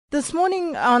This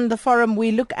morning on the forum,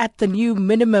 we look at the new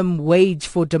minimum wage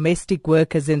for domestic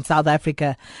workers in South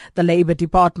Africa. The Labour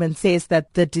Department says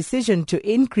that the decision to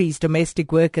increase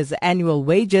domestic workers' annual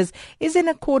wages is in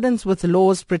accordance with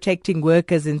laws protecting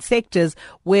workers in sectors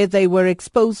where they were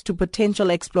exposed to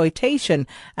potential exploitation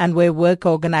and where worker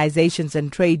organizations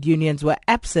and trade unions were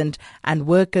absent and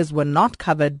workers were not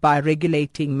covered by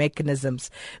regulating mechanisms.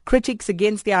 Critics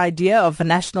against the idea of a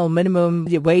national minimum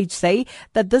wage say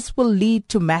that this will lead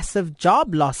to massive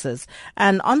job losses.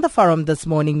 And on the forum this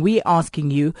morning, we're asking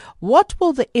you, what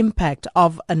will the impact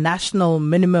of a national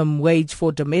minimum wage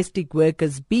for domestic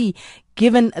workers be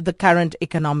given the current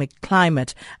economic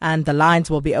climate? And the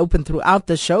lines will be open throughout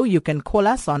the show. You can call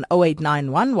us on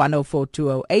 0891 104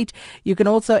 208. You can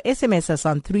also SMS us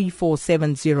on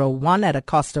 34701 at a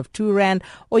cost of R2,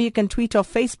 or you can tweet or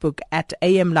Facebook at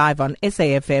AM Live on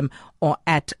SAFM or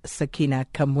at Sakina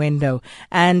Kamwendo.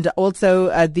 And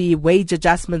also the wage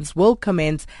adjustments will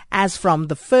commence as from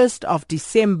the 1st of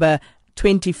December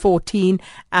 2014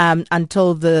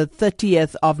 until the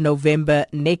 30th of November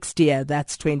next year.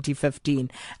 That's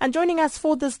 2015. And joining us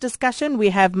for this discussion, we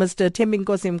have Mr.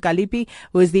 Thembinkosi Mkhaliphi,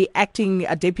 who is the Acting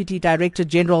Deputy Director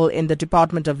General in the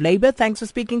Department of Labour. Thanks for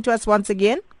speaking to us once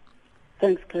again.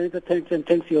 Thanks, Clarissa. Thanks, and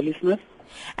thanks to your listeners.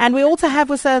 And we also have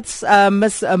with us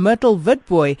Ms. Myrtle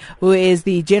Witbooi, who is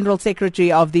the General Secretary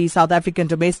of the South African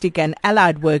Domestic and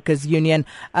Allied Workers Union.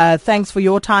 Thanks for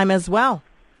your time as well.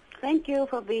 Thank you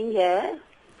for being here.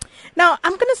 Now,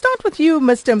 I'm going to start with you,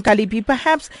 Mr. Mkhaliphi.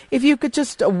 Perhaps if you could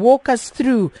just walk us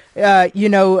through,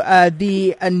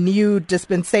 the new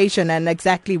dispensation and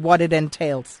exactly what it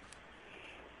entails.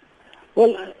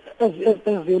 Well, as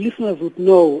your listeners would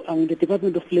know, the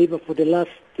Department of Labour for the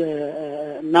last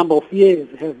number of years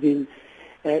have been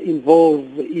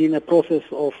involved in a process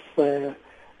of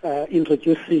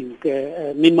introducing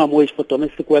minimum wage for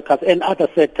domestic workers and other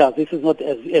sectors. This is not,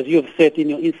 as you have said in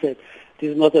your inset, this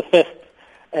is not the first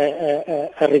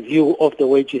a review of the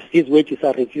wages. These wages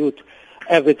are reviewed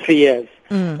every 3 years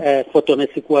for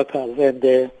domestic workers, and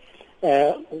the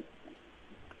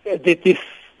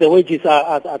wages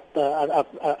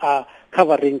are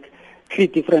covering 3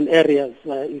 different areas.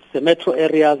 It's the metro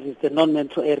areas, it's the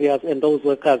non-metro areas, and those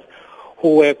workers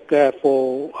who work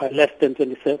for less than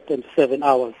 27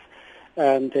 hours.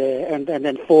 And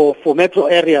then for metro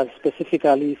areas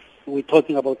specifically, we're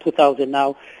talking about 2,000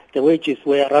 now. The wages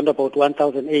were around about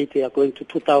 1,008. They are going to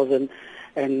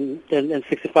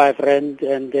 2,065 rand,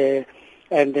 and they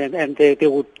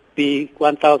would be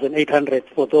 1,800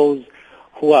 for those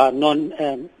who are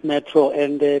non-metro,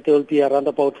 and there will be around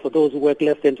about, for those who work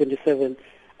less than 27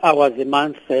 hours a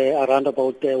month, around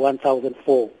about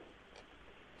 1,004.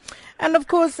 And of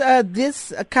course,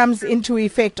 this comes into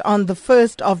effect on the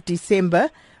 1st of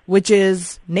December, which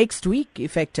is next week,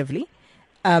 effectively,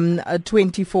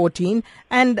 2014.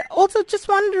 And also just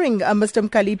wondering, Mr.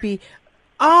 Mkhaliphi,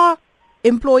 are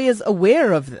employers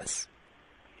aware of this?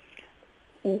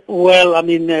 Well,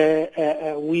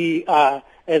 we are,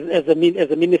 as the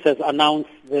minister has announced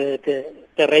the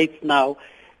rates now,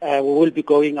 we will be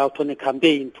going out on a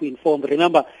campaign to inform.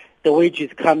 Remember, the wages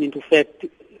come into effect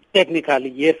technically,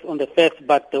 yes, on the 1st,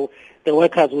 but the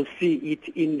workers will see it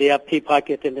in their pay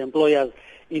packet and the employers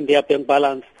in their bank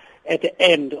balance at the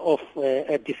end of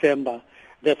December.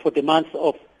 Therefore, the month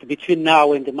of between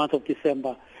now and the month of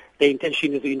December, the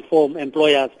intention is to inform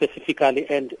employers specifically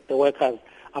and the workers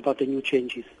about the new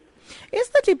changes. Is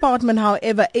the department,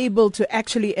 however, able to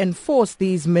actually enforce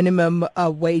these minimum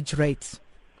wage rates?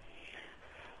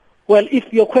 Well,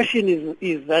 if your question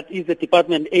is that is the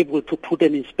department able to put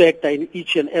an inspector in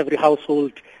each and every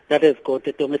household that has got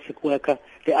a domestic worker,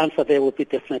 the answer there would be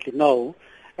definitely no.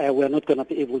 We're not going to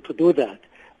be able to do that.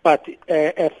 But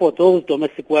for those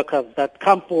domestic workers that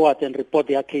come forward and report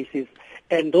their cases,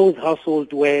 and those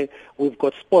households where we've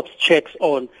got spot checks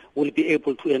on, we'll be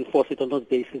able to enforce it on those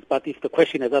bases. But if the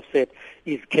question, as I've said,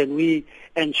 is can we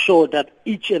ensure that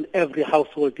each and every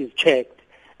household is checked,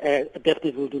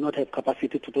 definitely we do not have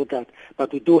capacity to do that,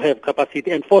 but we do have capacity.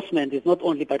 Enforcement is not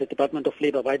only by the Department of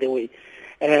Labour, by the way.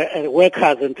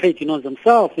 Workers and trade unions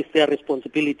themselves, it's their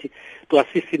responsibility to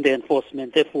assist in the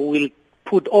enforcement. Therefore, we'll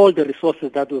put all the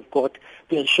resources that we've got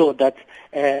to ensure that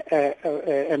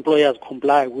employers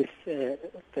comply with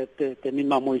the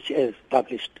minimum wage as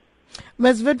published.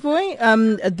 Ms.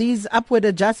 Witbooi, these upward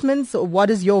adjustments, what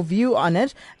is your view on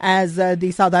it as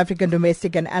the South African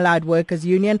Domestic and Allied Workers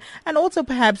Union? And also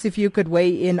perhaps if you could weigh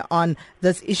in on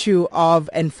this issue of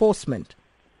enforcement.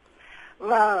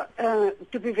 Well,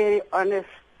 to be very honest,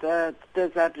 the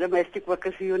Domestic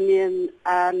Workers Union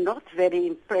are not very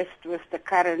impressed with the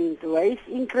current wage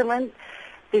increment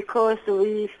because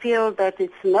we feel that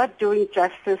it's not doing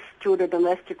justice to the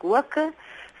domestic worker.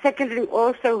 Secondly,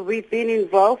 also, we've been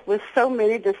involved with so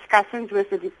many discussions with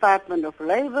the Department of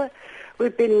Labor.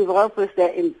 We've been involved with the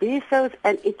MBSOs,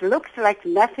 and it looks like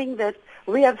nothing that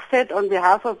we have said on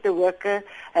behalf of the worker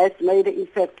has made an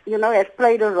effect, has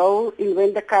played a role in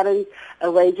when the current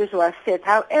wages were set.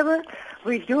 However,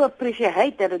 we do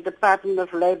appreciate that the Department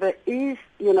of Labor is,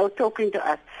 talking to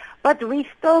us. But we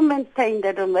still maintain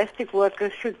that domestic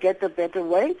workers should get a better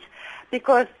wage,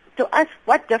 because to us,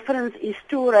 what difference is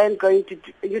R2 going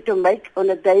to make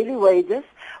on a daily wages?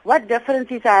 What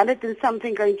difference is 100 and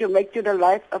something going to make to the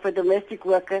life of a domestic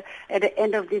worker at the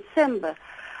end of December?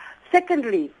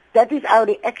 Secondly, that is our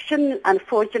reaction,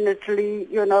 unfortunately,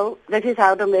 that is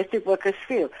how domestic workers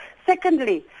feel.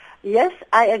 Secondly, yes,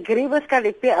 I agree with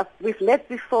Kalipi. We've met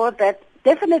before that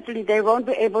definitely they won't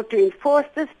be able to enforce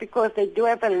this because they do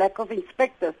have a lack of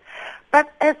inspectors. But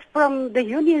as from the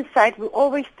union side, we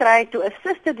always try to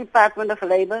assist the Department of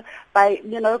Labor by,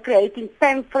 creating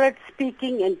pamphlets,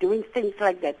 speaking, and doing things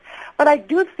like that. But I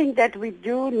do think that we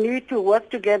do need to work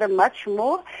together much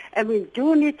more, and we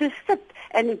do need to sit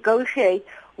and negotiate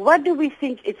what do we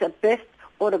think is a best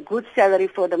or a good salary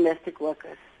for domestic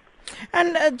workers.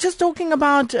 And just talking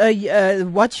about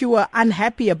what you were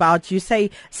unhappy about, you say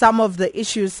some of the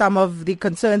issues, some of the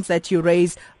concerns that you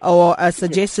raised or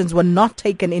suggestions were not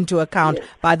taken into account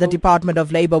by the Department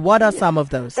of Labor. What are some of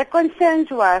those? The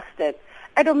concerns was that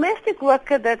a domestic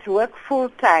worker that works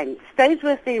full-time stays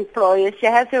with the employer. She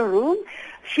has a room.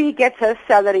 She gets her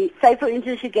salary. Say, for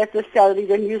instance, she gets the salary,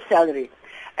 the new salary.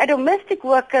 A domestic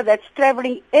worker that's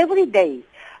traveling every day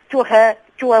to her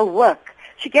work,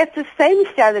 she gets the same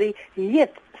salary,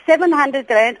 yet 700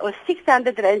 Rand or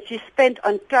 600 Rand she spent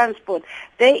on transport.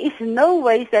 There is no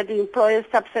way that the employer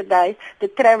subsidize the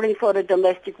traveling for a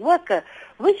domestic worker,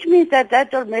 which means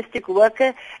that domestic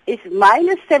worker is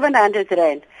minus 700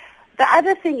 Rand. The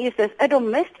other thing is this, a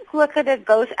domestic worker that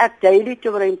goes out daily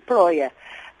to her employer.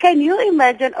 Can you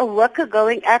imagine a worker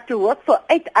going out to work for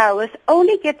 8 hours,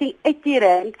 only getting 80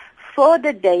 Rand for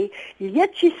the day,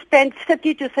 yet she spent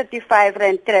 30 to 35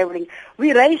 Rand traveling?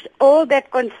 We raised all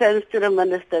that concerns to the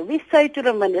minister. We say to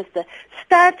the minister,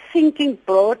 start thinking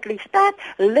broadly, start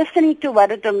listening to what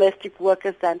the domestic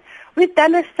workers done. We've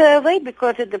done a survey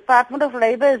because the Department of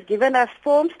Labor has given us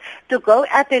forms to go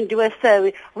out and do a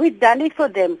survey. We've done it for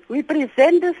them. We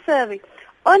present the survey.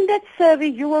 On that survey,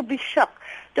 you will be shocked.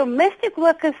 Domestic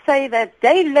workers say that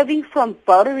they're living from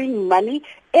borrowing money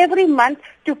every month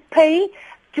to pay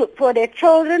for their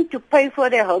children, to pay for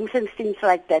their homes and things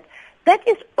like that. That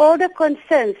is all the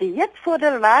concerns. Yet for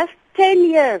the last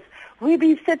 10 years, we've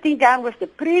been sitting down with the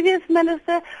previous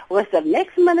minister, with the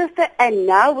next minister, and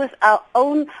now with our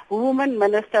own woman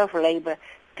minister of labor.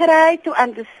 Try to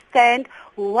understand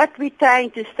what we're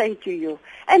trying to say to you.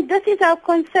 And this is our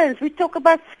concerns. We talk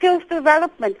about skills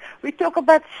development. We talk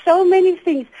about so many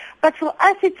things. But for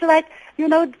us, it's like,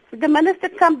 the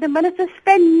minister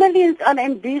spent millions on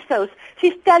MBSOs.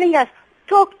 She's telling us,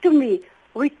 talk to me.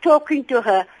 We're talking to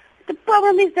her. The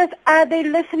problem is that, are they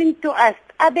listening to us?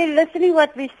 Are they listening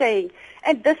what we're saying?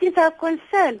 And this is our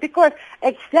concern, because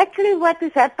exactly what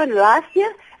has happened last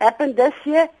year happened this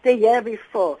year, the year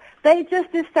before. They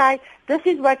just decide this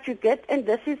is what you get and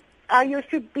this is how you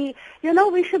should be.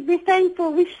 We should be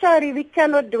thankful. We're sorry. We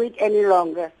cannot do it any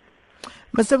longer.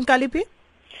 Mr. Mkalipi?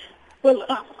 Well,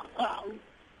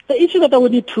 the issue that I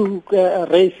would need to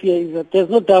raise here is that there's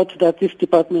no doubt that this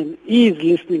department is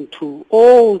listening to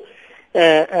all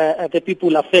the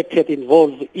people affected,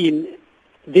 involved in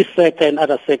this sector and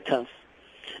other sectors.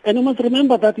 And you must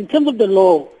remember that in terms of the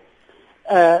law,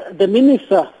 the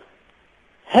minister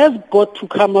has got to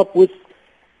come up with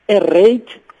a rate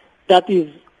that is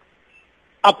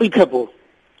applicable.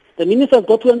 The minister has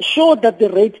got to ensure that the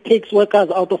rate takes workers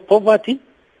out of poverty.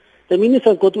 The minister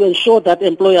has got to ensure that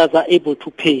employers are able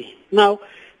to pay. Now,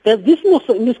 there's this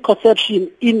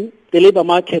misconception in the labor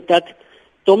market that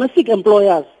domestic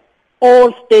employers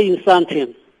all stay in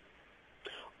Sandton.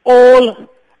 All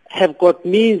have got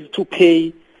means to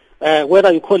pay,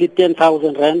 whether you call it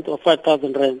 10,000 Rand or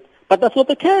 5,000 Rand. But that's not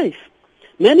the case.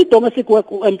 Many domestic work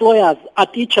employers are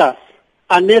teachers,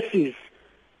 are nurses,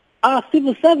 are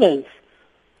civil servants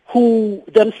who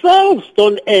themselves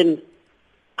don't earn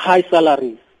high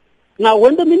salaries. Now,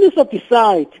 when the minister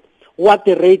decides what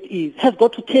the rate is, has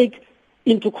got to take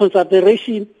into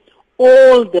consideration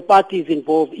all the parties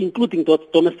involved, including those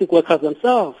domestic workers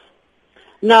themselves.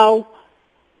 Now,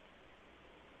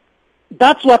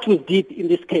 that's what we did in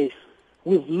this case.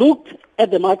 We've looked at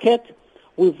the market,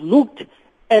 we've looked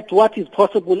at what is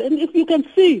possible, and if you can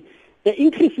see, The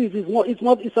increases is more. It's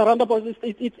around about.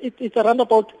 It's around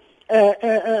about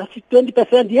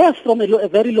 20%. Yes, from a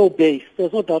very low base.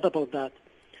 There's no doubt about that.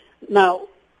 Now,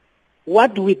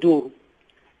 what do we do?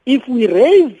 If we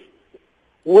raise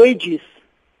wages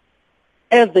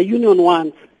as the union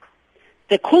wants,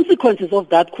 the consequences of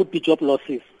that could be job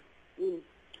losses.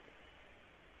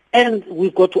 And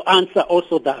we've got to answer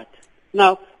also that.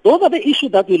 Now, those are the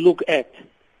issues that we look at.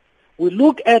 We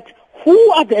look at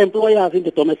who are the employers in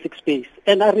the domestic space.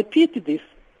 And I repeat this.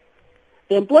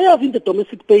 The employers in the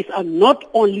domestic space are not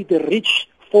only the rich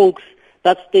folks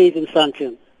that stays in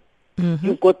Sandton. Mm-hmm.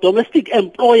 You've got domestic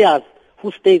employers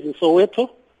who stays in Soweto,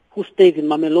 who stays in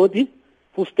Mamelodi,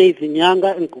 who stays in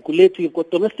Nyanga and Guguletu. You've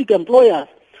got domestic employers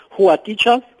who are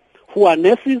teachers, who are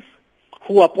nurses,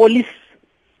 who are police,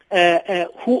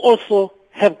 who also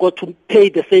have got to pay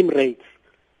the same rates.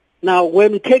 Now,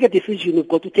 when we take a decision, we've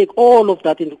got to take all of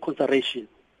that into consideration.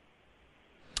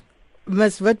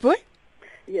 Ms. Witboy?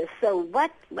 Yes, so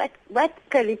what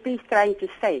Kalipi is trying to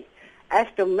say, as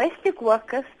domestic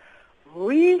workers,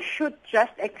 we should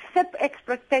just accept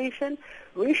exploitation.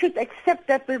 We should accept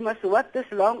that we must work this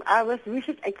long hours. We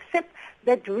should accept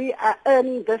that we are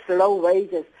earning this low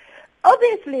wages.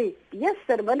 Obviously, yes,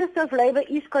 the Minister of Labour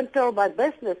is controlled by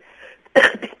business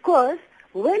because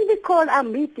when we call our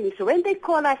meetings, when they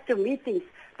call us to meetings,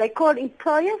 they call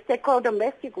employers, they call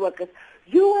domestic workers.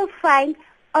 You will find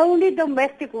only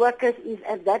domestic workers is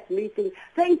at that meeting.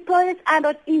 The employers are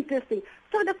not interested.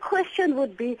 So the question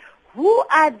would be, who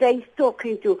are they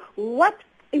talking to? What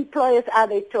employers are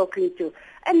they talking to?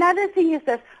 Another thing is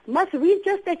that must we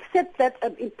just accept that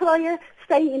an employer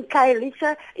staying in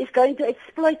Khayelitsha is going to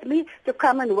exploit me to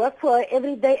come and work for her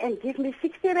every day and give me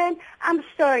 60 rand? I'm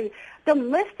sorry.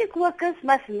 Domestic workers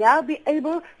must now be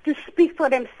able to speak for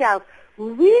themselves.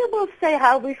 We will say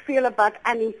how we feel about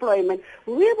unemployment.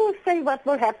 We will say what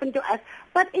will happen to us.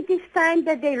 But it is time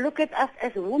that they look at us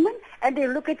as women and they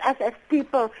look at us as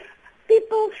people.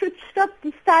 People should stop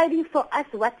deciding for us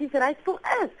what is right for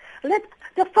us.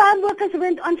 The farm workers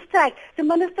went on strike. The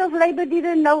Minister of Labour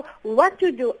didn't know what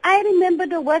to do. I remember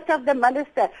the words of the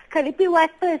Minister. Kalipi was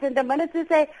first, and the Minister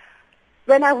said,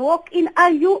 when I walk in,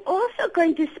 are you also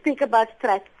going to speak about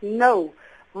strike? No.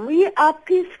 We are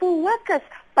peaceful workers,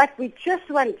 but we just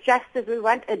want justice. We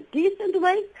want a decent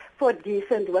wage for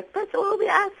decent work. That's all we're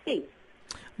asking.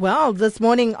 Well, this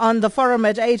morning on the forum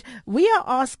at 8, we are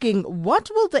asking what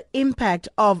will the impact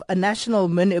of a national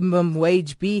minimum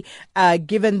wage be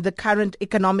given the current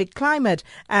economic climate?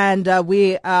 And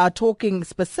we are talking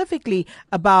specifically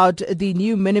about the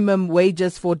new minimum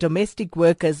wages for domestic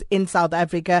workers in South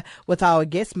Africa with our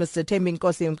guest, Mr.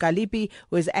 Thembinkosi Mkalipi,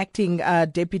 who is acting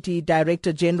Deputy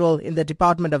Director General in the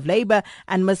Department of Labour,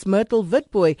 and Ms. Myrtle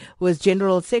Witboy, who is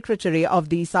General Secretary of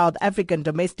the South African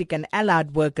Domestic and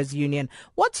Allied Workers Union.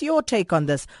 What's your take on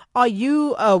this? Are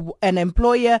you an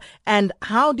employer, and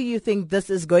how do you think this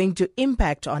is going to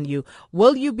impact on you?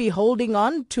 Will you be holding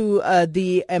on to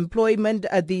the employment,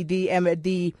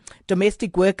 the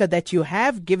domestic worker that you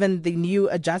have, given the new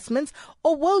adjustments,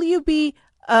 or will you be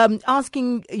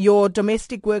asking your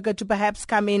domestic worker to perhaps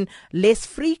come in less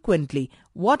frequently?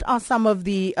 What are some of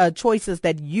the choices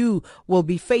that you will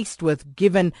be faced with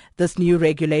given this new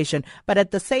regulation? But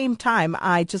at the same time,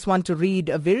 I just want to read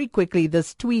very quickly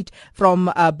this tweet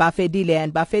from Bafedile.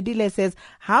 And Bafedile says,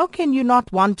 how can you not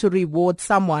want to reward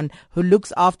someone who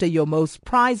looks after your most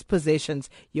prized possessions,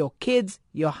 your kids,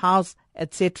 your house,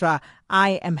 etc.?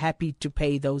 I am happy to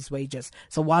pay those wages.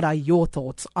 So what are your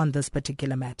thoughts on this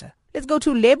particular matter? Let's go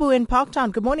to Lebu in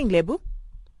Parktown. Good morning, Lebu.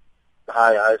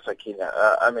 Hi, Sakina.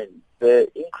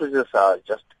 The increases are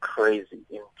just crazy,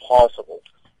 impossible.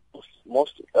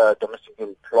 Most domestic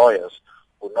employers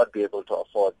would not be able to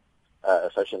afford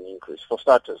such an increase. For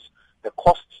starters, the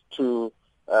cost to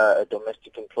a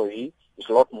domestic employee is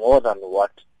a lot more than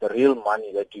what the real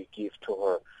money that you give to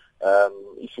her.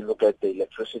 If you look at the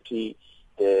electricity,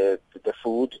 the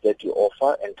food that you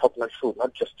offer, and top-notch food,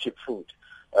 not just cheap food.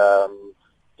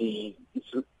 The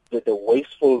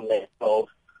wastefulness of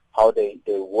how they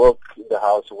work in the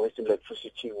house, wasting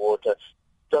electricity, water,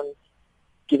 don't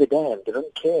give a damn. They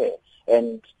don't care.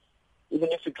 And even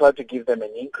if you try to give them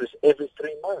an increase every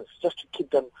 3 months, just to keep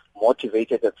them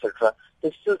motivated, etc.,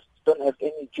 they still don't have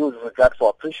any due regard for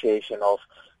appreciation of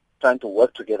trying to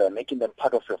work together, making them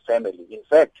part of your family. In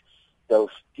fact, they'll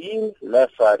steal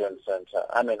left, right, and center.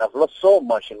 I've lost so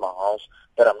much in my house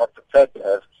that I'm not prepared to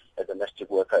have a domestic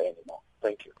worker anymore.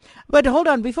 Thank you. But hold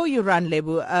on, before you run,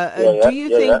 Lebu, do you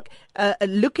think,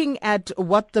 looking at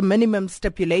what the minimum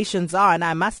stipulations are, and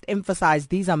I must emphasize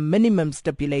these are minimum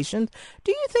stipulations,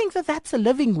 do you think that that's a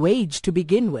living wage to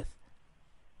begin with?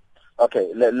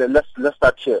 Okay, let's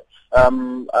start here.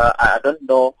 I don't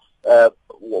know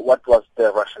what was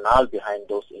the rationale behind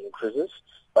those increases,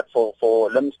 but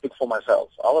let me speak for myself.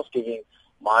 I was giving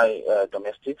my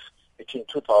domestics between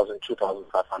 2,000 and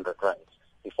 2,500 rands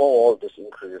before all these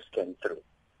increases came through.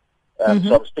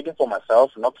 So I'm speaking for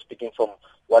myself, not speaking from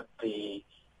what the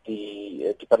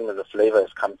Department of Labor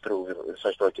has come through with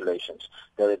such regulations.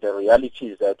 The reality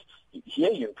is that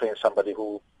here you're employing somebody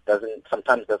who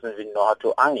sometimes doesn't even know how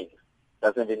to iron,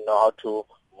 doesn't even know how to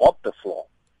mop the floor.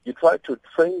 You try to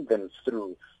train them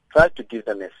through, try to give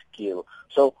them a skill.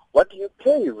 So what do you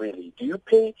pay really? Do you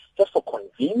pay just for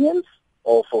convenience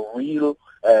or for real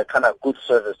kind of good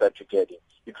service that you're getting?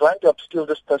 You're trying to upskill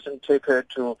this person, take her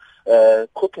to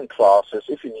cooking classes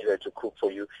if you need her to cook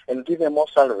for you, and give her more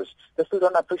salaries. They still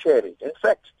don't appreciate it. In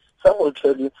fact, some will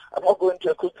tell you, I'm not going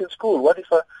to a cooking school. What if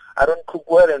I don't cook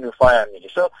well and you fire me?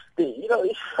 So,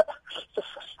 it's just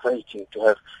frustrating to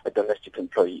have a domestic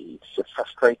employee. It's just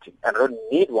frustrating. And I don't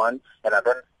need one, and I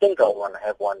don't think I want to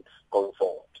have one going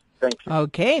forward. Thank you.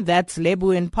 Okay, that's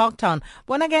Lebu in Parktown.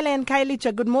 Bonagele and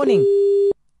Kailicha, good morning.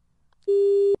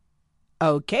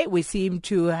 Okay, we seem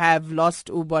to have lost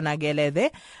Ubonagele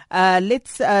there.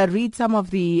 Let's read some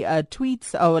of the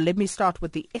tweets, or let me start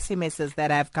with the SMSs that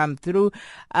have come through.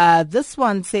 This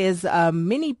one says,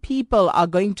 many people are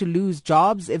going to lose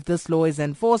jobs if this law is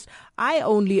enforced. I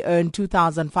only earn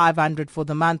 2,500 for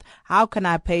the month. How can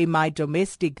I pay my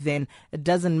domestic then? It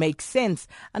doesn't make sense.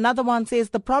 Another one says,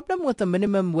 the problem with the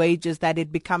minimum wage is that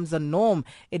it becomes a norm.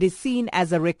 It is seen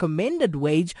as a recommended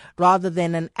wage rather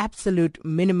than an absolute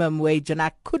minimum wage. And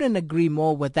I couldn't agree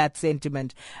more with that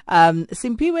sentiment.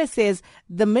 Simpiwe says,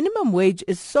 the minimum wage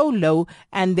is so low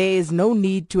and there is no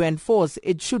need to enforce.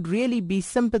 It should really be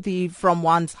sympathy from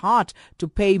one's heart to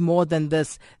pay more than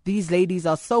this. These ladies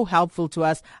are so helpful to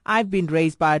us. I've been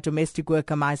raised by a domestic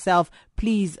worker myself.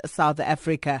 Please, South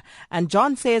Africa. And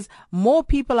John says, more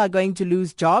people are going to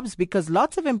lose jobs because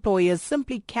lots of employers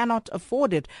simply cannot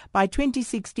afford it. By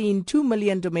 2016, 2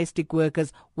 million domestic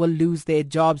workers will lose their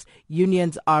jobs.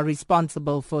 Unions are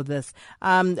responsible for this.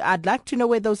 I'd like to know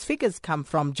where those figures come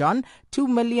from, John. 2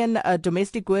 million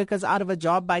domestic workers out of a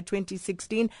job by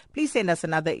 2016. Please send us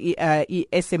another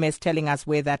SMS telling us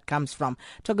where that comes from.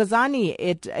 Togozani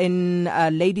in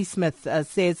Ladysmith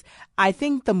says, I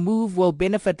think the move will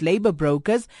benefit labor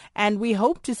brokers, and we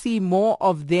hope to see more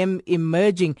of them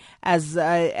emerging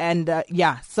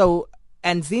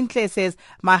And Zintle says,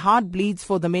 my heart bleeds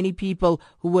for the many people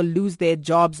who will lose their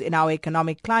jobs in our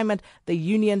economic climate. The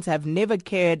unions have never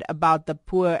cared about the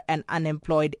poor and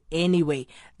unemployed anyway.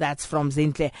 That's from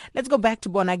Zintle. Let's go back to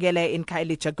Bonagele in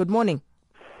Kailicha. Good morning.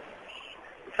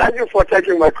 Thank you for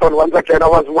taking my call once again. I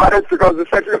was worried because the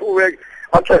second week.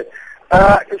 Okay.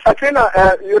 Sakina,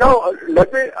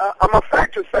 I'm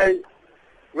afraid to say,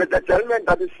 with the gentleman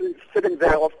that is sitting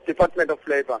there of Department of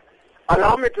Labor,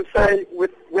 allow me to say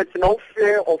with no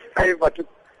fear of favor to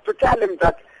tell him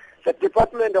that the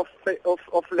Department of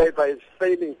Labor is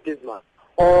failing Dismal,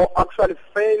 or actually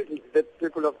failed the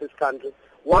people of this country.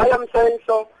 Why I'm saying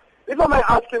so? If I may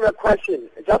ask him a question,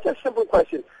 just a simple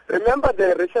question. Remember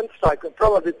the recent strike,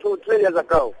 probably 2-3 years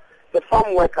ago, the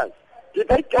farm workers, did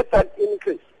they get that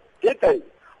increase? Did they?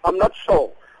 I'm not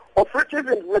sure.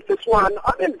 Even with this one,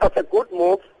 I think that's a good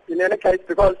move in any case,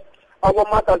 because our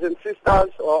mothers and sisters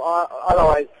or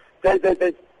otherwise, they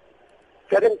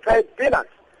getting paid peanuts.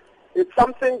 It's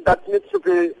something that needs to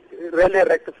be really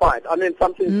rectified. I mean,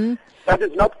 something that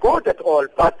is not good at all.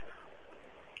 But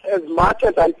as much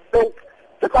as I think,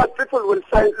 because people will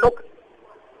say, look,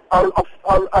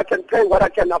 I can pay what I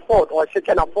can afford or she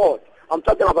can afford. I'm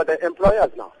talking about the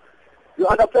employers now. You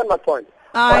understand my point?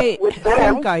 I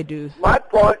think I do. My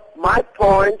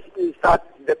point is that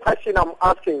the question I'm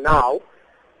asking now,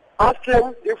 ask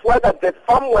him if whether the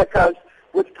farm workers,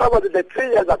 with probably the 3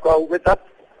 years ago, with that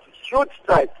huge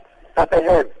strike that they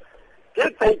had,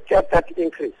 did they get that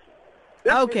increase?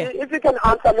 If you can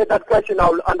answer me that question, I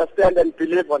will understand and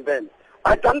believe on them.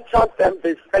 I don't trust them,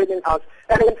 they're failing us.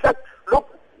 And in fact,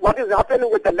 look what is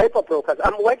happening with the labor brokers.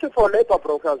 I'm working for labor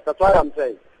brokers, that's what I'm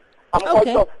saying.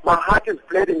 Also, my heart is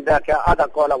bleeding, that other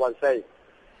caller was saying.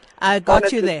 I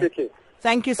got you there.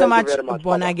 Thank you so much,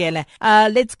 Bonagele.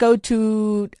 Let's go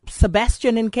to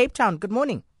Sebastian in Cape Town. Good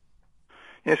morning.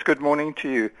 Yes, good morning to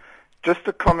you. Just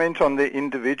a comment on the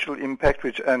individual impact,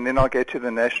 and then I'll get to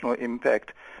the national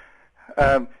impact.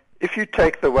 if you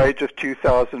take the wage of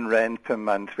 2,000 rand per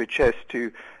month, which has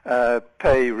to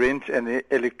pay rent and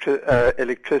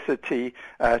electricity,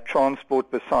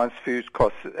 transport besides food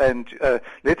costs, and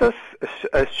let us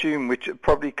assume, which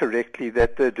probably correctly,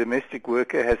 that the domestic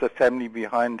worker has a family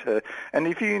behind her, and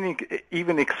if you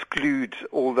even exclude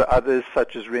all the others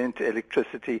such as rent,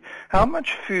 electricity, how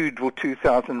much food will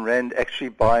 2,000 rand actually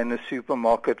buy in a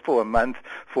supermarket for a month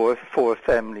for a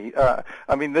family?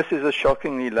 I mean, this is a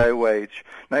shockingly low wage.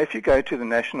 Now, if you go to the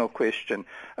national question,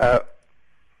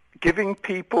 giving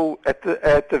people at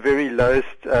the very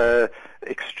lowest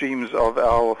extremes of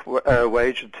our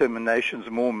wage determinations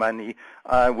more money,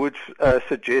 I would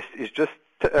suggest is just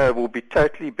will be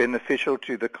totally beneficial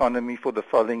to the economy for the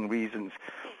following reasons.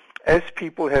 As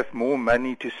people have more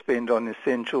money to spend on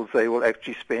essentials, they will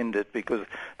actually spend it because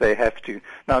they have to.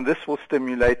 Now, this will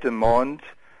stimulate demand,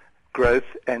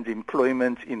 growth and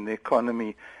employment in the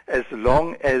economy as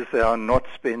long as they are not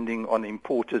spending on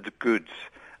imported goods.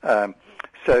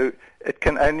 So it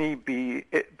can only be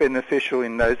beneficial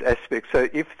in those aspects. So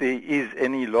if there is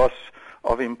any loss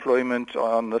of employment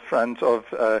on the front of,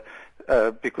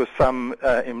 because some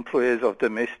employers of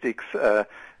domestics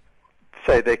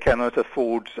say they cannot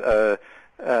afford the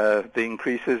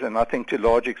increases, and I think to a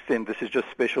large extent this is just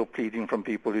special pleading from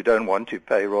people who don't want to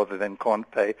pay rather than can't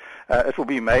pay. It will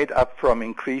be made up from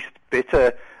increased,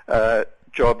 better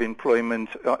job employment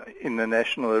in the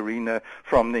national arena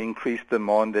from the increased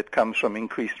demand that comes from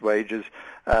increased wages,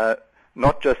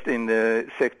 not just in the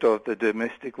sector of the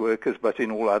domestic workers, but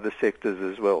in all other sectors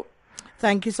as well.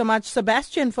 Thank you so much,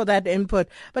 Sebastian, for that input.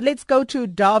 But let's go to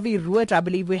Davy Root. I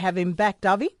believe we have him back.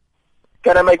 Davy?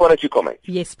 Can I make one or two comments?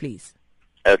 Yes, please.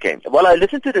 Okay. Well, I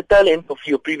listened to the tail end of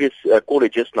your previous caller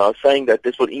just now saying that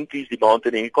this will increase demand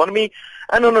in the economy,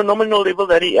 and on a nominal level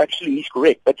that actually is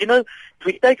correct. But, if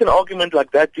we take an argument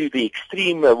like that to the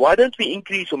extreme, why don't we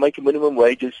increase or make a minimum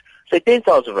wages, say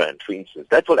 10,000 rand, for instance?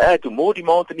 That will add to more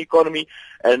demand in the economy,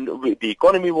 and the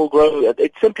economy will grow.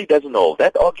 It simply doesn't hold.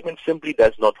 That argument simply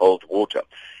does not hold water.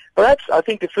 Perhaps I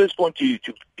think the first point to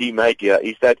be made here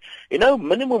is that,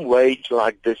 minimum wage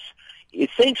like this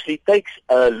essentially takes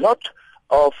a lot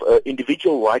of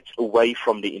individual rights away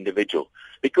from the individual,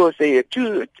 because there are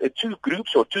two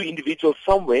groups or two individuals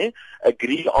somewhere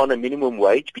agree on a minimum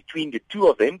wage between the two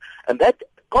of them, and that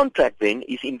contract then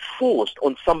is enforced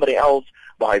on somebody else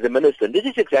by the minister. And this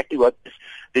is exactly what this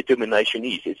determination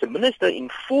is. It's a minister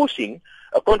enforcing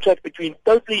a contract between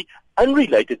totally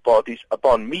unrelated parties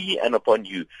upon me and upon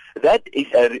you. That is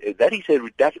an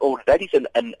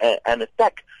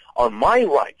attack on my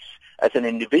rights as an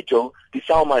individual to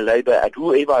sell my labor at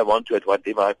whoever I want to, at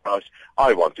whatever price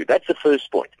I want to. That's the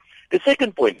first point. The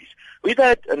second point is, we've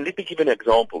had, and let me give an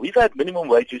example, we've had minimum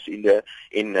wages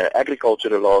in agriculture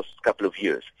the last couple of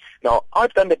years. Now,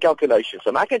 I've done the calculations,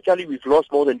 and I can tell you we've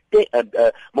lost more than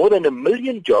 1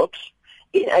 million jobs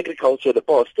in agriculture the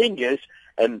past 10 years,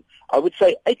 and I would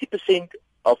say 80%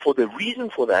 for the reason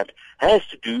for that has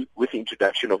to do with the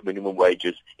introduction of minimum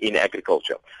wages in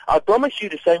agriculture. I promise you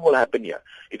the same will happen here.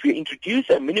 If you introduce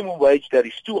a minimum wage that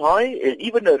is too high,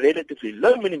 even a relatively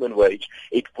low minimum wage,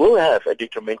 it will have a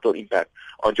detrimental impact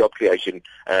on job creation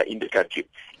in the country.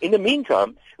 In the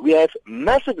meantime, we have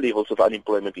massive levels of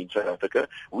unemployment in South Africa.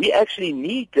 We actually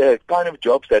need kind of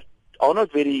jobs that are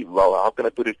not very, well, how can I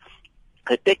put it,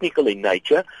 technical in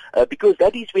nature, because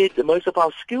that is where most of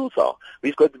our skills are.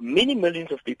 We've got many millions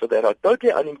of people that are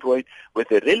totally unemployed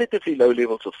with relatively low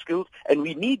levels of skills, and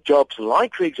we need jobs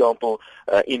like, for example,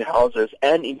 in houses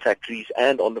and in factories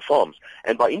and on the farms.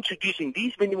 And by introducing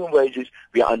these minimum wages,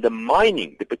 we are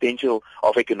undermining the potential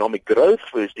of economic growth,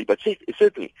 firstly, but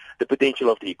certainly the potential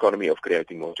of the economy of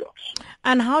creating more jobs.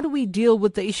 And how do we deal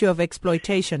with the issue of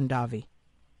exploitation, Davy?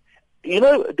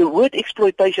 The word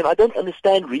exploitation, I don't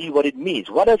understand really what it means.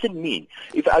 What does it mean?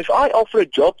 If I offer a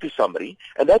job to somebody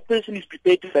and that person is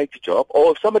prepared to take the job,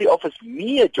 or if somebody offers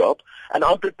me a job and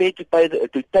I'm prepared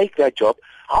to take that job,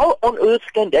 how on earth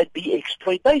can that be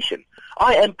exploitation?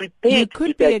 I am prepared You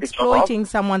could be exploiting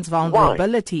someone's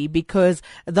vulnerability. Why? Because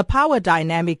the power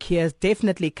dynamic here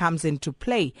definitely comes into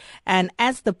play. And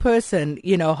as the person,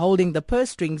 holding the purse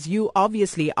strings, you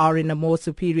obviously are in a more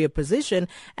superior position.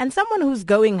 And someone who's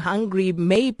going hungry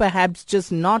may perhaps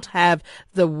just not have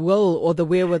the will or the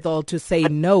wherewithal to say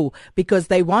no because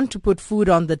they want to put food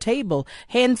on the table,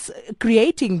 hence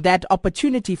creating that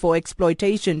opportunity for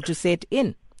exploitation to set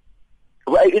in.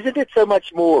 Well, isn't it so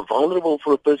much more vulnerable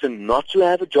for a person not to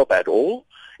have a job at all?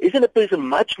 Isn't a person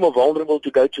much more vulnerable to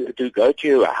go to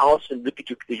your house and look at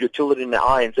your children in the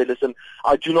eye and say, listen,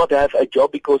 I do not have a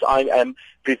job because I am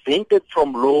prevented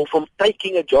from law from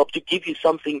taking a job to give you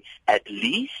something at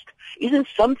least? Isn't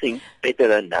something better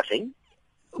than nothing?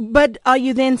 But are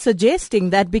you then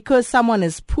suggesting that because someone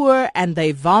is poor and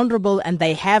they're vulnerable and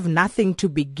they have nothing to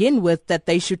begin with, that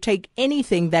they should take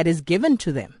anything that is given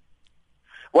to them?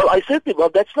 Well,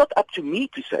 that's not up to me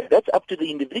to say. That's up to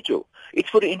the individual. It's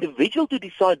for the individual to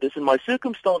decide this, and my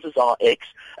circumstances are X,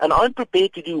 and I'm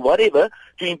prepared to do whatever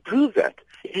to improve that.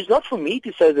 It is not for me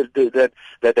to say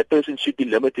that a person should be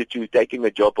limited to taking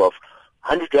a job of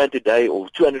 100 Rand a day or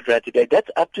 200 Rand a day. That's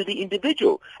up to the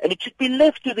individual, and it should be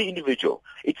left to the individual.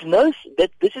 This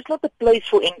is not the place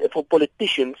for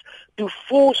politicians to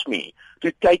force me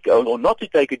to take or not to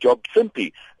take a job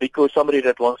simply because somebody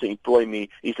that wants to employ me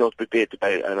is not prepared to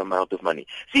pay an amount of money.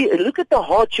 See, look at the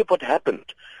hardship what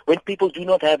happened when people do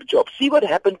not have jobs. See what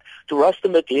happened to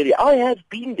Rustenburg area. I have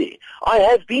been there. I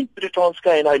have been to the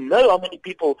Transkei, and I know how many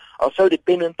people are so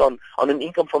dependent on an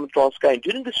income from the Transkei. And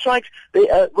during the strikes,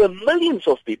 there were millions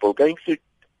of people going through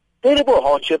terrible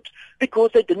hardships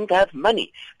because they didn't have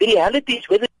money. The reality is,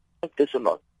 whether like this or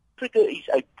not, Africa is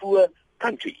a poor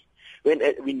country. We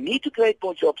need to create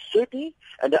more jobs, certainly,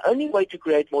 and the only way to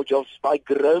create more jobs is by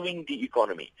growing the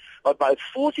economy. But by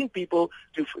forcing people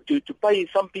to pay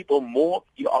some people more,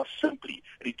 you are simply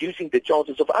reducing the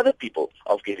chances of other people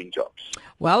of getting jobs.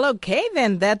 Well, okay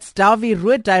then. That's Davie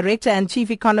Rood, Director and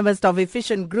Chief Economist of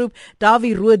Efficient Group.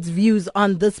 Davie Rood's views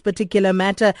on this particular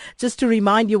matter. Just to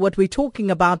remind you what we're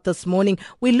talking about this morning,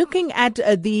 we're looking at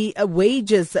the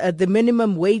wages, the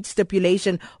minimum wage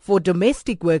stipulation for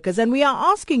domestic workers, and we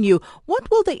are asking you, what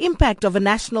will the impact of a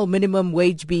national minimum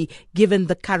wage be given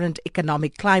the current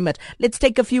economic climate? Let's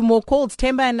take a few more calls.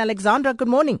 Themba and Alexandra, good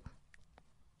morning.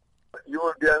 You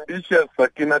will be ambitious,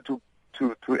 Sakina, to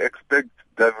expect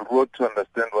David Rood to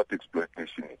understand what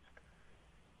exploitation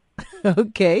is.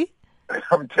 Okay.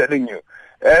 I'm telling you.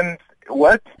 And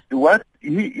what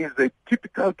he is a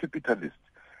typical capitalist.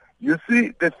 You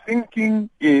see, the thinking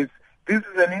is this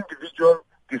is an individual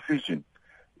decision.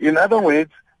 In other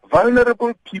words,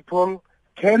 vulnerable people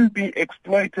can be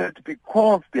exploited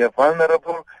because they are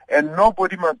vulnerable, and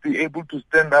nobody must be able to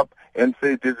stand up and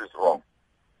say this is wrong.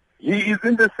 He is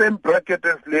in the same bracket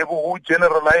as Lebo, who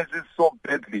generalizes so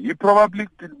badly. He probably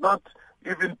did not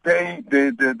even pay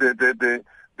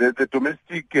the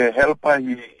domestic helper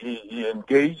he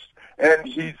engaged, and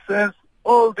he says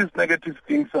all these negative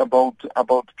things about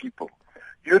people.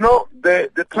 You know, the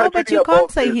tragedy. No, but you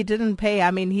can't say he didn't pay. I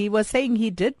mean, he was saying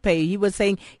he did pay. He was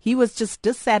saying he was just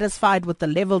dissatisfied with the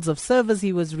levels of service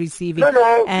he was receiving.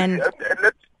 No, and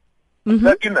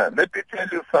Sakina, let me tell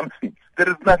you something. There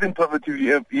is nothing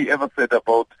positive he ever said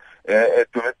about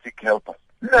domestic helpers.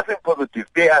 Nothing positive.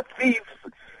 They are thieves.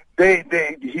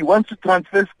 He wants to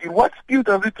transfer skill. What skill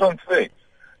does he transfer?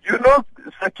 You know,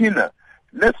 Sakina,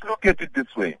 let's look at it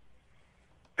this way.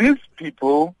 These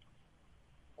people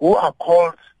who are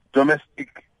called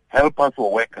domestic helpers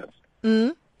or workers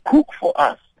cook for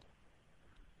us.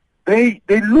 They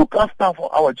look after for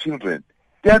our children.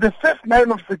 They are the first line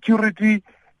of security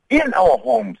in our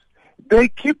homes. They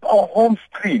keep our homes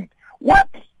clean. What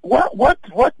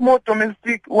more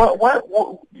domestic?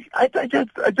 I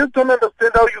just don't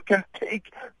understand how you can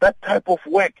take that type of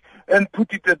work and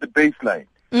put it at the baseline.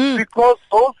 Because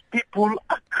those people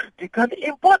are critically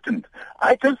important.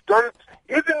 I just don't.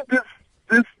 Even this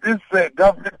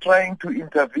government trying to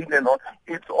intervene and all,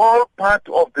 it's all part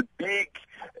of the big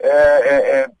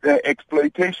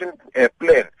exploitation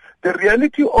plan. The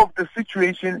reality of the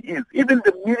situation is even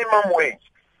the minimum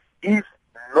wage is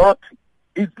not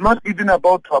even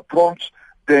about to approach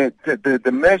the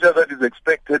measure that is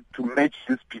expected to match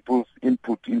these people's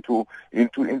input into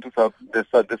the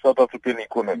South African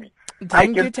economy. I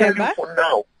can tell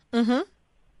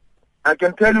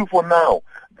you for now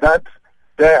that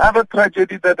the other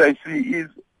tragedy that I see is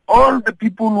all the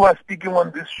people who are speaking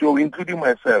on this show, including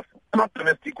myself, are not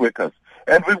domestic workers.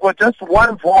 And we've got just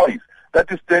one voice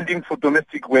that is standing for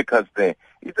domestic workers there.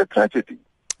 It's a tragedy.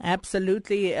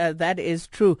 Absolutely, that is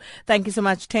true. Thank you so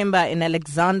much, Themba in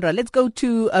Alexandra. Let's go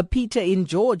to Peter in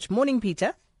George. Morning,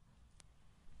 Peter.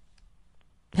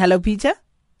 Hello, Peter.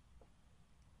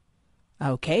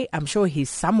 Okay, I'm sure he's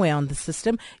somewhere on the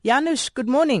system. Janusz, good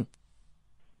morning.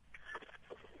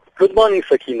 Good morning,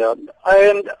 Sakina.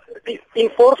 And the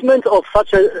enforcement of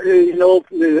such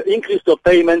a, increase of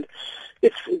payment,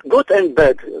 it's good and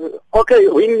bad. Okay,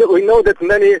 we know that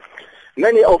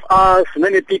many of us,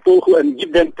 many people who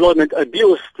give the employment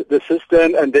abused the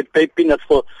system and they pay peanuts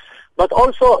for. But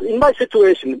also, in my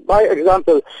situation, by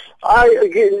example, I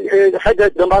had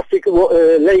a domestic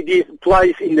lady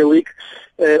twice in the week.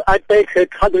 I paid her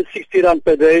 160 rand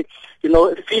per day,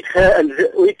 feed her, and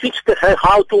we teach her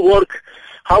how to work,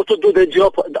 how to do the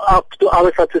job up to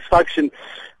our satisfaction.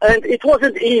 And it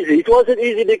wasn't easy. It wasn't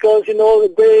easy because,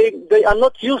 they are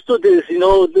not used to this,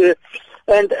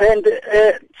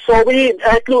 so we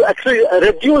had to actually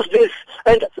reduce this,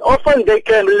 and often they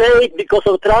came late because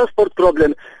of transport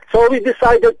problem. So we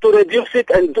decided to reduce it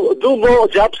and do more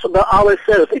jobs by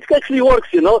ourselves. It actually works,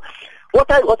 What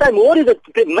I'm worried that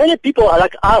many people are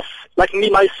like us, like me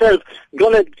myself,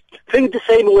 gonna think the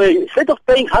same way. Instead of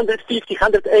paying 150,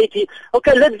 180,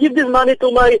 okay, let's give this money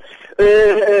to my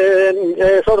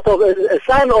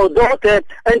son or daughter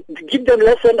and give them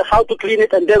lesson how to clean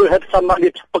it, and they will have some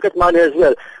money, pocket money as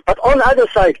well. But on the other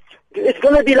side, it's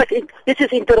gonna be like this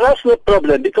is international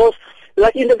problem, because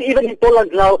like even in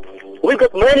Poland now, we've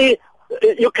got many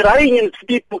Ukrainian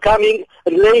people coming,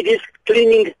 and ladies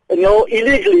cleaning,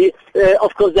 illegally.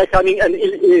 Of course, they're coming and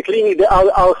cleaning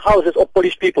our houses of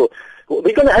Polish people.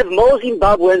 We're going to have more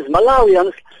Zimbabweans,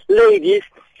 Malawians, ladies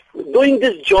doing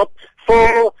this job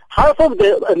for half of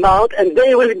the amount, and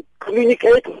they will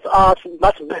communicate with us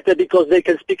much better because they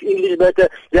can speak English better.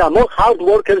 They are more hard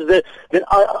workers than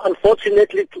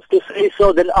unfortunately to say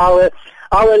so, than our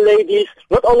ladies.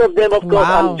 Not all of them, of course.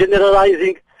 I'm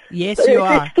generalizing. Yes, you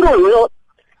are. It's true,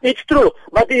 It's true.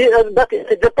 But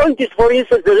the point is, for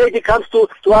instance, the lady comes to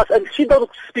us and she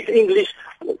doesn't speak English.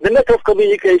 The matter of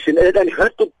communication, and you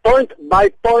have to point by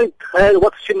point her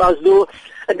what she must do,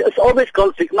 and it's always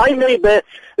conflict. My neighbor,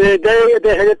 they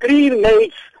had 3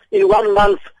 maids in 1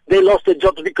 month. They lost their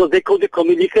jobs because they couldn't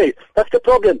communicate. That's the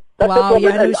problem. That's the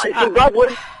problem. And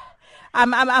Zimbabwe. I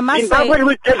must say,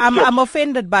 I'm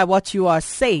offended by what you are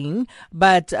saying,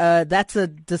 but that's a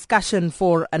discussion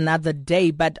for another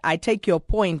day. But I take your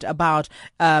point about,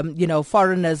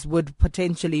 foreigners would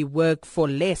potentially work for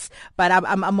less. But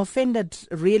I'm offended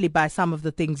really by some of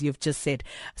the things you've just said.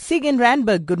 Sig in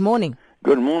Randburg, good morning.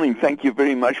 Good morning. Thank you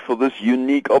very much for this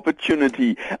unique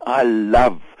opportunity. I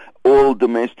love all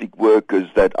domestic workers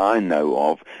that I know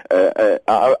of.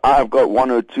 I've got 1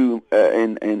 or 2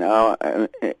 in our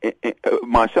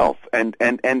myself and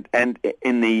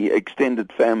in the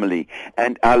extended family,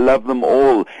 and I love them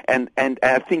all. And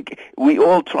I think we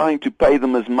all trying to pay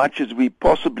them as much as we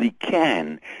possibly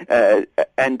can.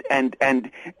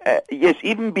 Yes,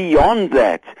 even beyond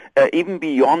that, even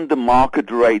beyond the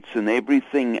market rates and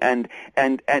everything.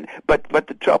 But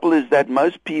the trouble is that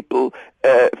most people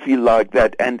feel like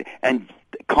that and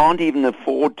can't even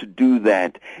afford to do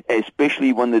that,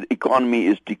 especially when the economy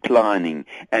is declining,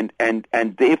 and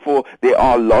therefore there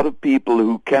are a lot of people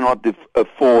who cannot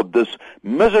afford this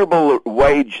miserable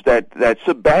wage that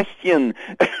Sebastian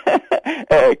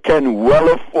can well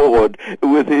afford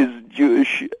with his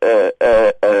Jewish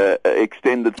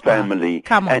extended family.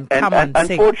 Come on,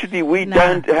 unfortunately, we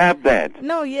don't have that.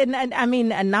 No,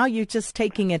 and now you're just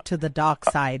taking it to the dark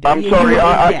side. I'm sorry.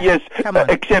 Yes, come on.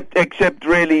 Except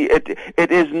really, it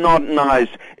is not nice.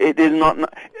 It is not.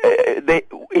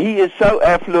 He is so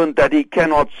affluent that he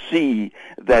cannot see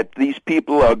that these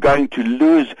people are going to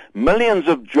lose millions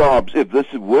of jobs if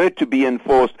this were to be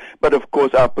enforced. But of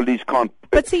course, our police can't.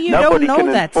 But see, you nobody don't know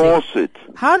can that. Enforce it.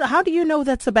 How do you know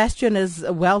that Sebastian is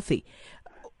wealthy?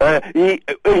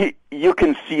 You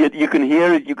can see it, you can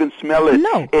hear it, you can smell it.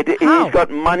 No, he's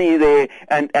got money there,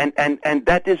 and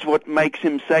that is what makes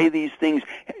him say these things,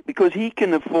 because he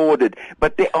can afford it.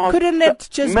 But there are couldn't it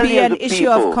just be an issue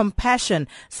of compassion?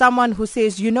 Someone who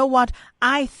says, you know what,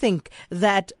 I think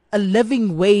that a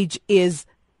living wage is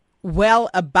well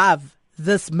above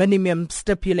this minimum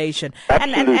stipulation.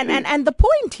 And the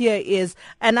point here is,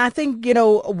 and I think,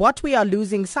 what we are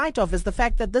losing sight of is the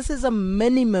fact that this is a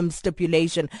minimum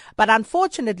stipulation. But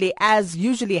unfortunately, as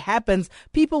usually happens,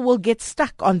 people will get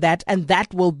stuck on that, and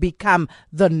that will become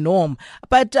the norm.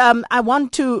 But I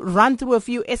want to run through a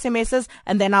few SMSs,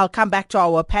 and then I'll come back to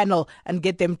our panel and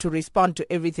get them to respond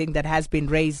to everything that has been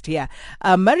raised here.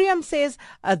 Miriam says,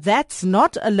 that's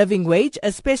not a living wage,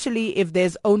 especially if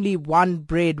there's only one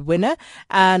breadwinner.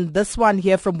 And this one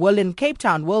here from Will in Cape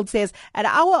Town. Will says, at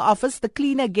our office, the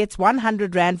cleaner gets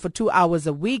 100 Rand for 2 hours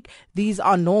a week. These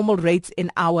are normal rates in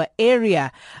our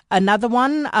area. Another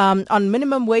one, on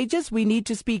minimum wages, we need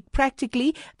to speak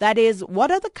practically. That is,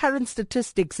 what are the current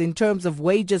statistics in terms of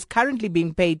wages currently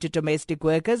being paid to domestic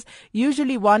workers?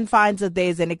 Usually one finds that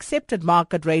there's an accepted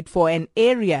market rate for an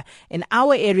area. In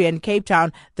our area in Cape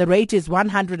Town, the rate is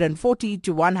 140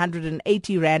 to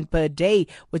 180 Rand per day,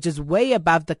 which is way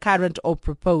above the current or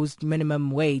proposed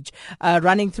minimum wage.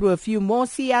 Running through a few more,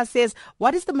 Sia says,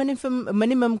 what is the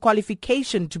minimum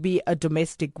qualification to be a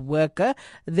domestic worker?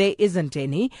 There isn't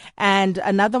any. And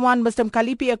another one, Mr.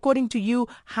 Mkalipi, according to you,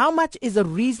 how much is a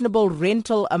reasonable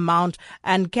rental amount,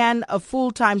 and can a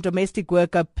full-time domestic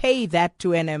worker pay that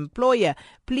to an employer?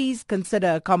 Please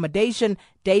consider accommodation,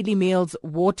 daily meals,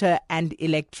 water and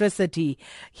electricity.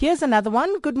 Here's another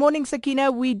one. Good morning,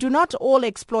 Sakina. We do not all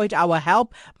exploit our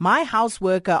help. My house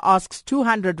worker asks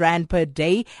 200 Rand per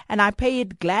day and I pay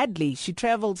it gladly. She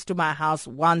travels to my house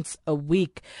once a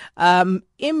week.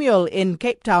 Emil in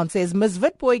Cape Town says, Ms.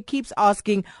 Witboy keeps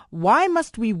asking, why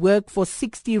must we work for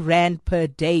 60 Rand per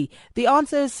day? The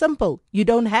answer is simple. You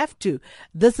don't have to.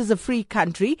 This is a free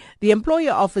country. The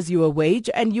employer offers you a wage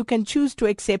and you can choose to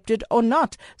accept it or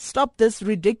not. Stop this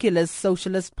ridiculous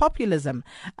socialist populism.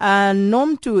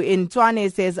 Nomtu in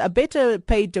Tshwane says, a better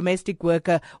paid domestic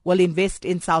worker will invest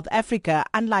in South Africa,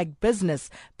 unlike business.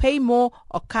 Pay more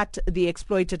or cut the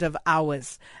exploitative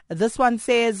hours. This one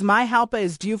says, my helper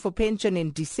is due for pension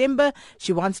in December.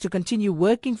 She wants to continue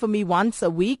working for me once a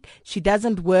week. She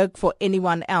doesn't work for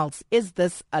anyone else. Is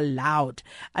this allowed?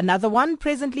 Another one,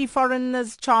 presently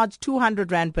foreigners charge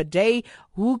 200 Rand per day.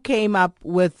 Who came up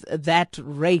with that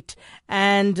rate?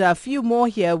 And a few more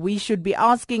here. We should be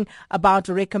asking about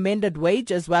a recommended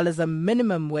wage as well as a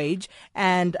minimum wage.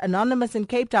 And Anonymous in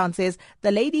Cape Town says,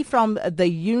 the lady from the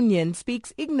union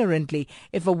speaks ignorantly.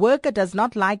 If a worker does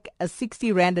not like a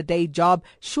 60 Rand a day job,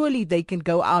 surely they can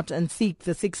go out and seek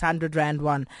the 600 Rand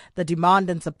one. The demand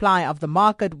and supply of the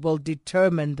market will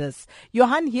determine this.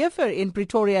 Johan Hiefer in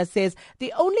Pretoria says,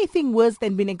 the only thing worse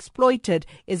than being exploited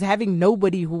is having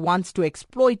nobody who wants to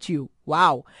exploit you.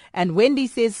 Wow. And Wendy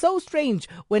says, so strange.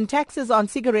 When taxes on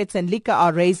cigarettes and liquor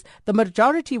are raised, the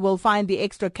majority will find the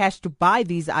extra cash to buy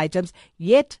these items,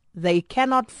 yet they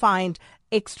cannot find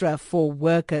extra for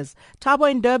workers. Tabo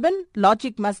in Durban,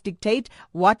 logic must dictate.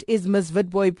 What is Ms.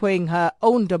 Witboy paying her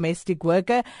own domestic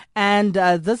worker? And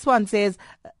this one says,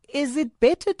 is it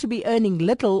better to be earning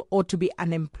little or to be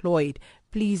unemployed?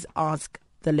 Please ask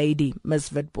the lady, Ms.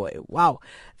 Witboy. Wow,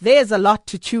 there's a lot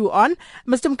to chew on.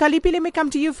 Mr. Mkalipi, let me come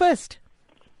to you first.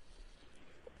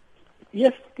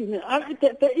 Yes,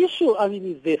 the issue,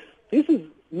 is this. This is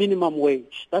minimum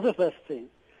wage. That's the first thing.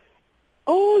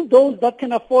 All those that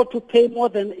can afford to pay more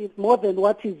than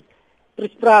what is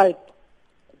prescribed,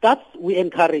 that's we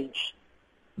encourage.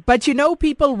 But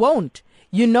people won't.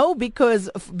 Because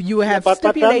you have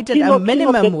stipulated a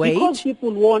minimum wage. Because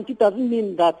people won't, it doesn't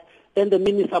mean that then the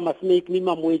minister must make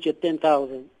minimum wage at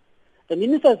 10,000. The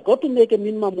minister has got to make a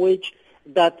minimum wage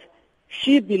that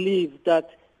she believes that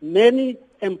many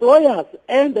employers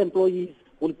and employees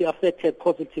will be affected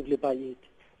positively by it.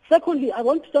 Secondly, I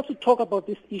want just to talk about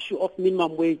this issue of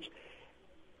minimum wage.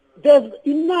 There's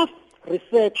enough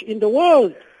research in the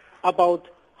world about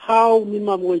how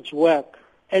minimum wage work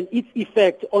and its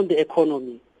effect on the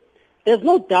economy. There's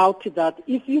no doubt that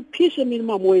if you pitch a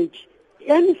minimum wage,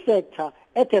 any sector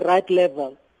at the right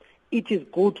level, it is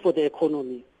good for the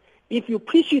economy. If you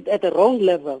push it at the wrong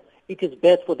level, it is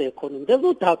bad for the economy. There's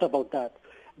no doubt about that.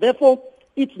 Therefore,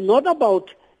 it's not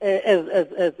about, as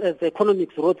the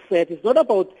economics road said, it's not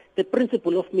about the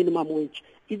principle of minimum wage.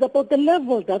 It's about the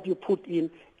level that you put in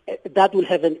that will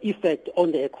have an effect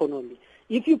on the economy.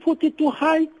 If you put it too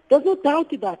high, there's no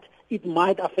doubt that it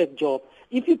might affect jobs.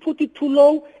 If you put it too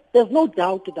low, there's no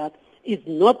doubt that it's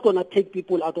not going to take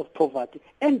people out of poverty.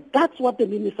 And that's what the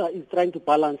minister is trying to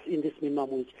balance in this minimum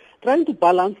wage. Trying to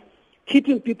balance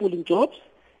keeping people in jobs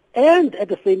and at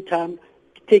the same time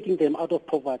taking them out of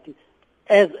poverty.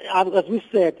 As we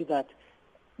said, that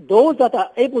those that are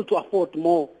able to afford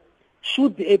more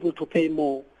should be able to pay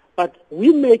more. But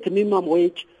we make minimum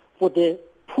wage for the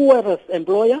poorest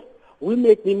employer. We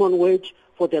make minimum wage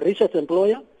for the richest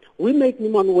employer. We make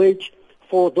minimum wage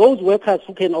for those workers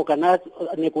who can organize,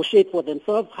 negotiate for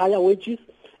themselves higher wages,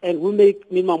 and we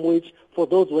make minimum wage for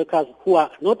those workers who are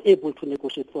not able to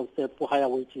negotiate for themselves for higher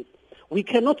wages. We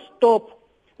cannot stop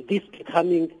this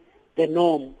becoming the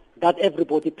norm that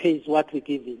everybody pays what we're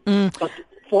giving. But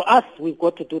for us, we've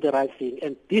got to do the right thing,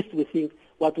 and this, we think,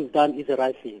 what we've done is the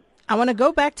right thing. I want to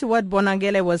go back to what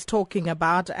Bonangele was talking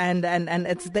about, and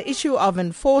it's the issue of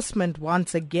enforcement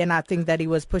once again, I think, that he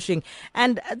was pushing.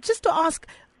 And just to ask,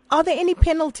 are there any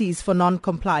penalties for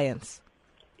non-compliance?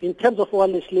 In terms of our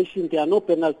legislation, there are no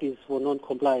penalties for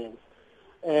non-compliance.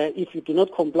 If you do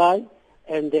not comply,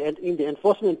 and in the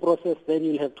enforcement process, then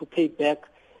you'll have to pay back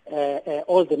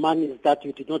all the monies that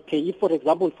you did not pay. If, for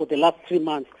example, for the last 3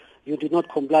 months, you did not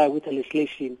comply with the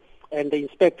legislation, and the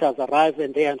inspectors arrive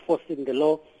and they are enforcing the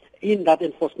law, in that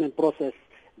enforcement process,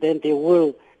 then they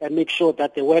will make sure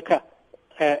that the worker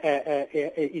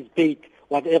is paid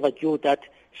whatever due that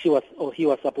she was or he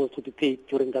was supposed to be paid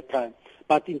during that time.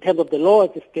 But in terms of the law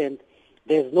as it stands,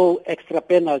 there's no extra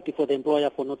penalty for the employer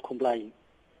for not complying.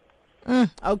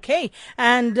 Okay.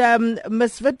 And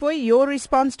Ms. Witbooi, your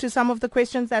response to some of the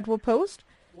questions that were posed?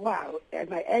 Wow,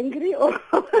 am I angry or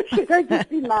should I just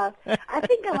be mad? I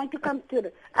think I want to come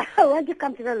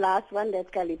to the last one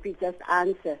that Kalipi just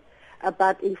answered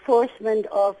about enforcement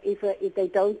of if they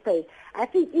don't pay. I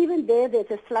think even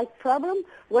there's a slight problem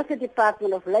with the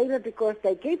Department of Labor because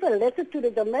they gave a letter to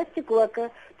the domestic worker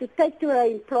to take to her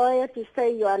employer to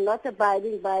say you are not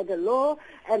abiding by the law,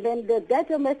 and then that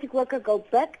domestic worker goes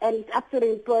back and it's up to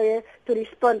the employer to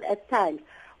respond at times.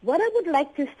 What I would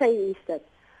like to say is that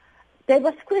there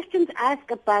was questions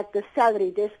asked about the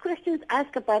salary. There's questions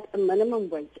asked about a minimum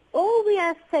wage. All we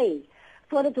are saying,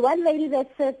 for that one lady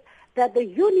that said that the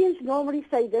unions normally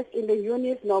say this and the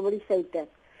unions normally say that.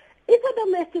 If a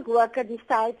domestic worker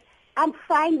decides, I'm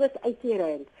fine with 80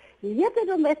 rand, yet the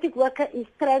domestic worker is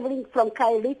traveling from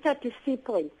Kailita to Sea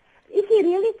Point, is he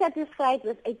really satisfied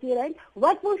with 80 rand?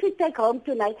 What will she take home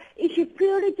tonight? Is she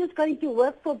purely just going to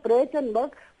work for bread and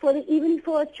milk for the evening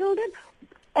for her children?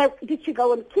 Did she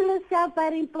go and kill herself by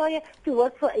the employer to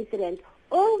work for 80 rand?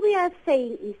 All we are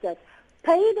saying is that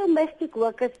pay domestic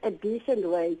workers a decent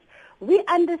wage. We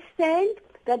understand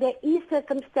that there is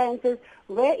circumstances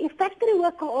where a factory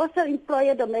worker also employ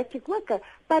a domestic worker,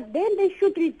 but then they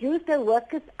should reduce their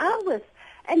workers' hours.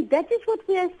 And that is what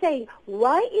we are saying.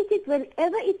 Why is it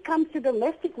whenever it comes to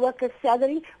domestic workers'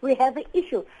 salary, we have an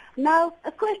issue? Now,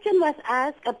 a question was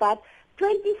asked about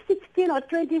 2016 or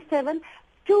 27,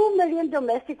 2 million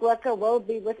domestic workers will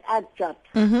be without jobs.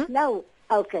 Now,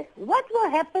 okay, what will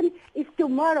happen if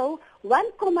tomorrow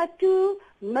 1.2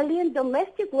 million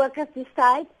domestic workers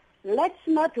decide, let's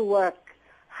not work?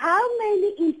 How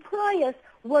many employers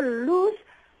will lose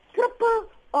triple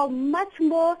or much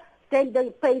more than they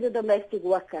pay the domestic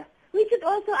worker? We should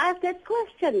also ask that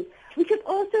question. We should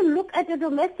also look at the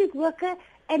domestic worker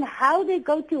and how they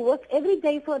go to work every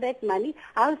day for that money,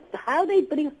 how they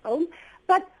bring home.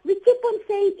 But we keep on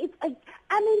saying,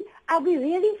 are we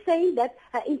really saying that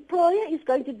an employer is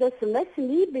going to dismiss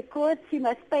me because she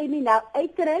must pay me now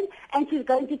 8 rand and she's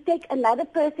going to take another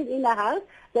person in the house,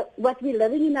 what we're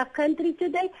living in our country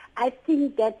today? I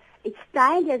think that it's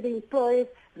time that the employers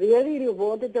really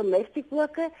reward the domestic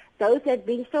worker, those that have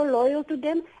been so loyal to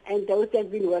them and those that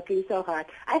have been working so hard.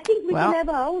 I think we can have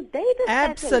a whole day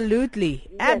discussion. Absolutely.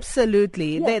 Yes.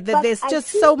 Absolutely. Yes, There's just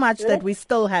so much that we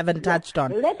still haven't touched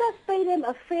on. Let us pay them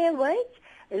a fair wage.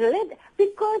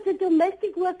 Because the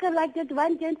domestic worker, like that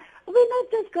one gent, we're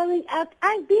not just going out.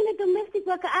 I've been a domestic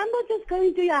worker. I'm not just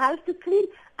going to your house to clean.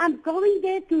 I'm going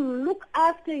there to look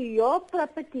after your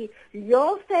property,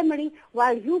 your family,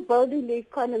 while you building the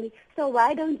economy. So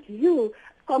why don't you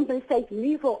compensate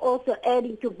me for also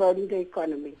adding to building the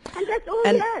economy? And that's all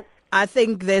we ask. I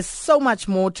think there's so much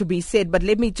more to be said, but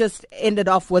let me just end it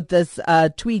off with this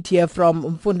tweet here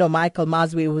from Mfundo Michael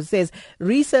Mazwi, who says,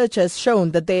 research has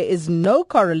shown that there is no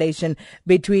correlation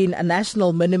between a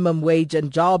national minimum wage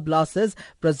and job losses.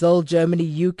 Brazil,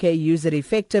 Germany, UK use it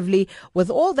effectively. With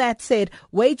all that said,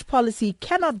 wage policy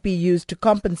cannot be used to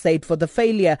compensate for the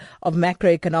failure of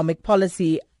macroeconomic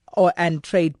policy and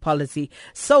trade policy.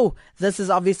 So this is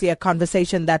obviously a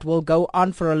conversation that will go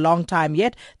on for a long time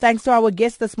yet. Thanks to our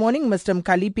guest this morning, Mr.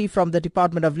 Mkalipi from the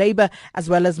Department of Labor, as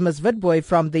well as Ms. Witbooi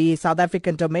from the South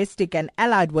African Domestic and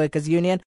Allied Workers Union.